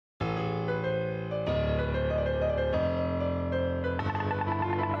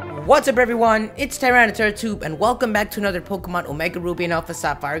What's up everyone, it's Tyranitartube and welcome back to another Pokemon Omega Ruby and Alpha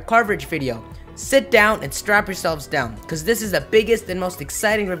Sapphire coverage video. Sit down and strap yourselves down, cause this is the biggest and most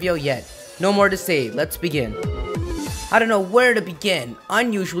exciting reveal yet. No more to say, let's begin. I don't know where to begin.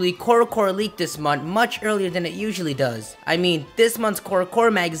 Unusually, Core leaked this month much earlier than it usually does. I mean, this month's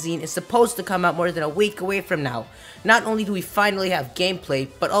Core magazine is supposed to come out more than a week away from now. Not only do we finally have gameplay,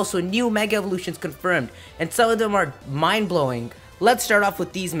 but also new Mega Evolutions confirmed, and some of them are mind-blowing. Let's start off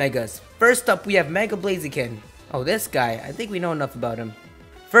with these Megas. First up, we have Mega Blaziken. Oh, this guy, I think we know enough about him.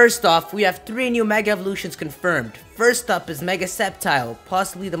 First off, we have 3 new Mega Evolutions confirmed. First up is Mega Sceptile,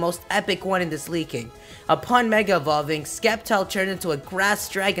 possibly the most epic one in this leaking. Upon Mega Evolving, Sceptile turns into a Grass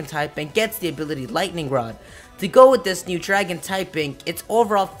Dragon type and gets the ability Lightning Rod. To go with this new Dragon typing, its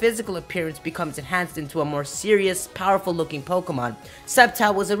overall physical appearance becomes enhanced into a more serious, powerful looking Pokemon.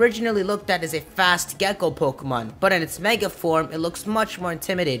 Sceptile was originally looked at as a fast Gecko Pokemon, but in its Mega form, it looks much more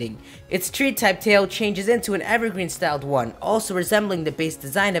intimidating. Its tree-type tail changes into an Evergreen styled one, also resembling the base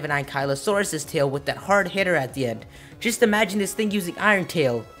design of an Ankylosaurus's tail with that hard hitter at the end. Just imagine this thing using Iron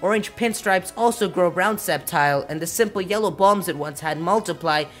Tail. Orange pinstripes also grow around Sceptile, and the simple yellow bulbs it once had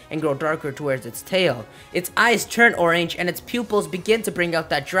multiply and grow darker towards its tail. Its eyes turn orange and its pupils begin to bring out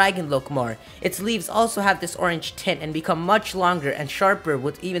that dragon look more. Its leaves also have this orange tint and become much longer and sharper,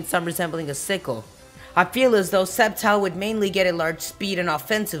 with even some resembling a sickle. I feel as though Sceptile would mainly get a large speed and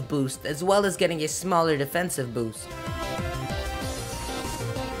offensive boost, as well as getting a smaller defensive boost.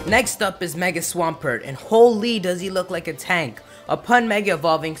 Next up is Mega Swampert, and holy does he look like a tank. Upon Mega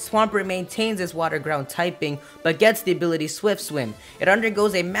Evolving, Swampert maintains its Water Ground typing, but gets the ability Swift Swim. It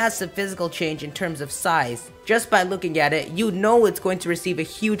undergoes a massive physical change in terms of size. Just by looking at it, you know it's going to receive a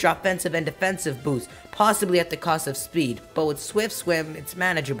huge offensive and defensive boost, possibly at the cost of speed, but with Swift Swim, it's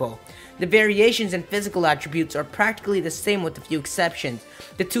manageable. The variations in physical attributes are practically the same with a few exceptions.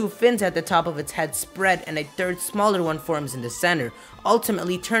 The 2 fins at the top of its head spread and a third smaller one forms in the center,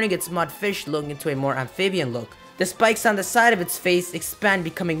 ultimately turning its mudfish look into a more amphibian look. The spikes on the side of its face expand,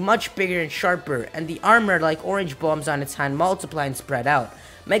 becoming much bigger and sharper, and the armor like orange bombs on its hand multiply and spread out.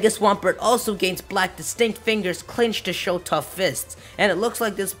 Mega Swampert also gains black distinct fingers clenched to show tough fists, and it looks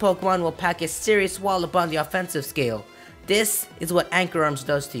like this Pokemon will pack a serious wallop on the offensive scale. This is what Anchor Arms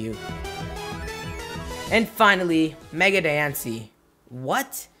does to you. And finally, Mega Diancie.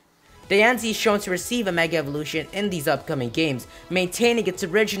 What? Diancie is shown to receive a Mega Evolution in these upcoming games, maintaining its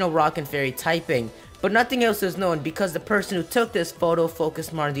original Rock and Fairy typing. But nothing else is known because the person who took this photo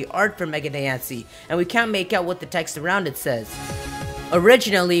focused more on the art for Mega Diancie, and we can't make out what the text around it says.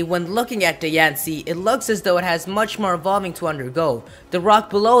 Originally, when looking at Diancie, it looks as though it has much more evolving to undergo. The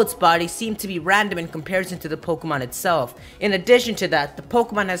rock below its body seemed to be random in comparison to the Pokemon itself. In addition to that, the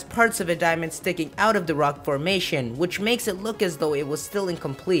Pokemon has parts of a diamond sticking out of the rock formation, which makes it look as though it was still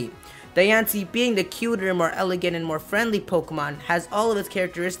incomplete. Diancie, being the cuter, more elegant, and more friendly Pokemon, has all of its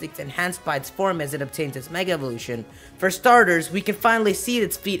characteristics enhanced by its form as it obtains its Mega Evolution. For starters, we can finally see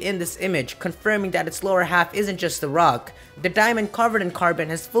its feet in this image, confirming that its lower half isn't just a rock. The diamond covered in carbon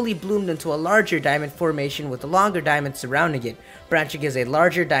has fully bloomed into a larger diamond formation with a longer diamond surrounding it, branching as a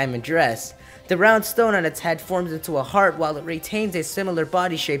larger diamond dress. The round stone on its head forms into a heart while it retains a similar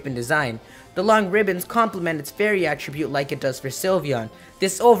body shape and design. The long ribbons complement its fairy attribute like it does for Sylveon.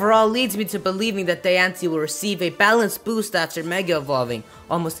 This overall leads me to believing that Diancie will receive a balanced boost after Mega Evolving,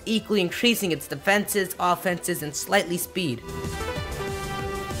 almost equally increasing its defenses, offenses, and slightly speed.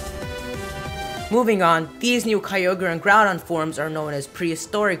 Moving on, these new Kyogre and Groudon forms are known as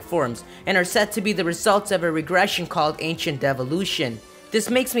prehistoric forms, and are said to be the results of a regression called Ancient Devolution. This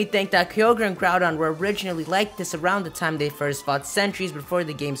makes me think that Kyogre and Groudon were originally like this around the time they first fought, centuries before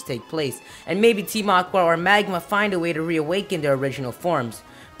the games take place, and maybe Team Aqua or Magma find a way to reawaken their original forms.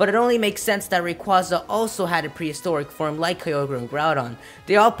 But it only makes sense that Rayquaza also had a prehistoric form like Kyogre and Groudon.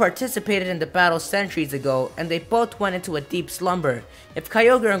 They all participated in the battle centuries ago, and they both went into a deep slumber. If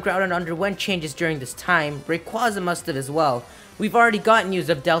Kyogre and Groudon underwent changes during this time, Rayquaza must have as well. We've already gotten news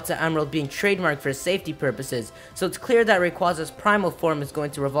of Delta Emerald being trademarked for safety purposes, so it's clear that Rayquaza's primal form is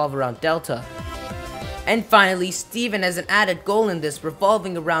going to revolve around Delta. And finally, Steven has an added goal in this,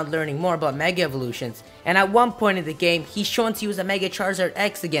 revolving around learning more about Mega Evolutions, and at one point in the game, he's shown to use a Mega Charizard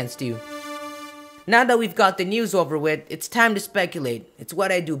X against you. Now that we've got the news over with, it's time to speculate. It's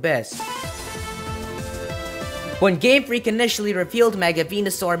what I do best. When Game Freak initially revealed Mega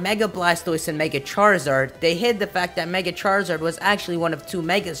Venusaur, Mega Blastoise, and Mega Charizard, they hid the fact that Mega Charizard was actually one of 2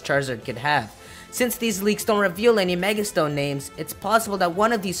 Megas Charizard could have. Since these leaks don't reveal any Megastone names, it's possible that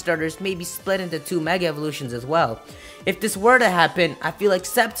one of these starters may be split into 2 Mega Evolutions as well. If this were to happen, I feel like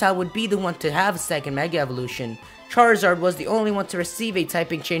Sceptile would be the one to have a second Mega Evolution. Charizard was the only one to receive a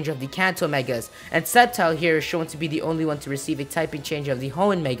typing change of the Kanto Megas, and Sceptile here is shown to be the only one to receive a typing change of the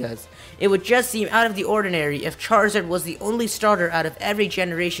Hoenn Megas. It would just seem out of the ordinary if Charizard was the only starter out of every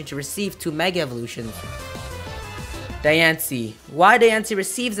generation to receive 2 Mega Evolutions. Diancie. Why Diancie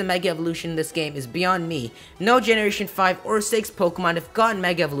receives a Mega Evolution in this game is beyond me. No Generation 5 or 6 Pokemon have gotten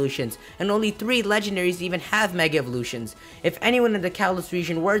Mega Evolutions, and only 3 Legendaries even have Mega Evolutions. If anyone in the Kalos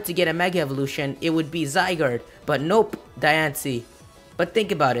region were to get a Mega Evolution, it would be Zygarde, but nope, Diancie. But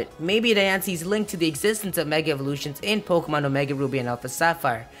think about it, maybe Diancie is linked to the existence of Mega Evolutions in Pokemon Omega Ruby and Alpha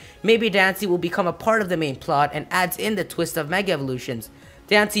Sapphire. Maybe Diancie will become a part of the main plot and adds in the twist of Mega Evolutions.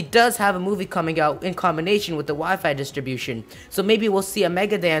 Diancie does have a movie coming out in combination with the Wi-Fi distribution, so maybe we'll see a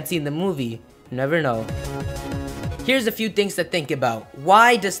Mega Diancie in the movie. Never know. Here's a few things to think about.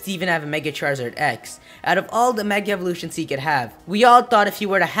 Why does Steven have a Mega Charizard X? Out of all the Mega Evolutions he could have, we all thought if he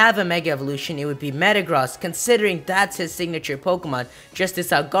were to have a Mega Evolution, it would be Metagross, considering that's his signature Pokemon, just as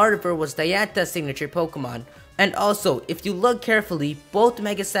how Gardevoir was Dianta's signature Pokemon. And also, if you look carefully, both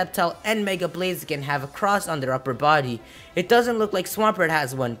Mega Sceptile and Mega Blaziken have a cross on their upper body. It doesn't look like Swampert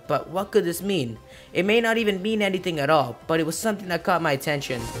has one, but what could this mean? It may not even mean anything at all, but it was something that caught my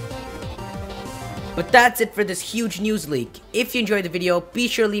attention. But that's it for this huge news leak. If you enjoyed the video, be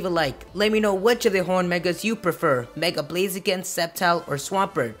sure to leave a like. Let me know which of the Hoenn Megas you prefer, Mega Blaziken, Sceptile, or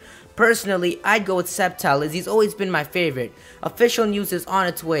Swampert. Personally, I'd go with Sceptile as he's always been my favorite. Official news is on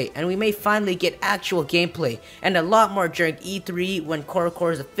its way, and we may finally get actual gameplay, and a lot more during E3 when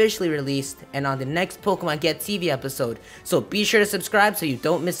Core is officially released, and on the next Pokemon Get TV episode. So be sure to subscribe so you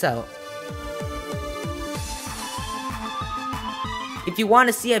don't miss out. If you want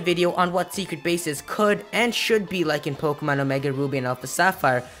to see a video on what secret bases could and should be like in Pokemon Omega Ruby and Alpha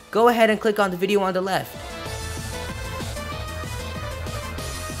Sapphire, go ahead and click on the video on the left.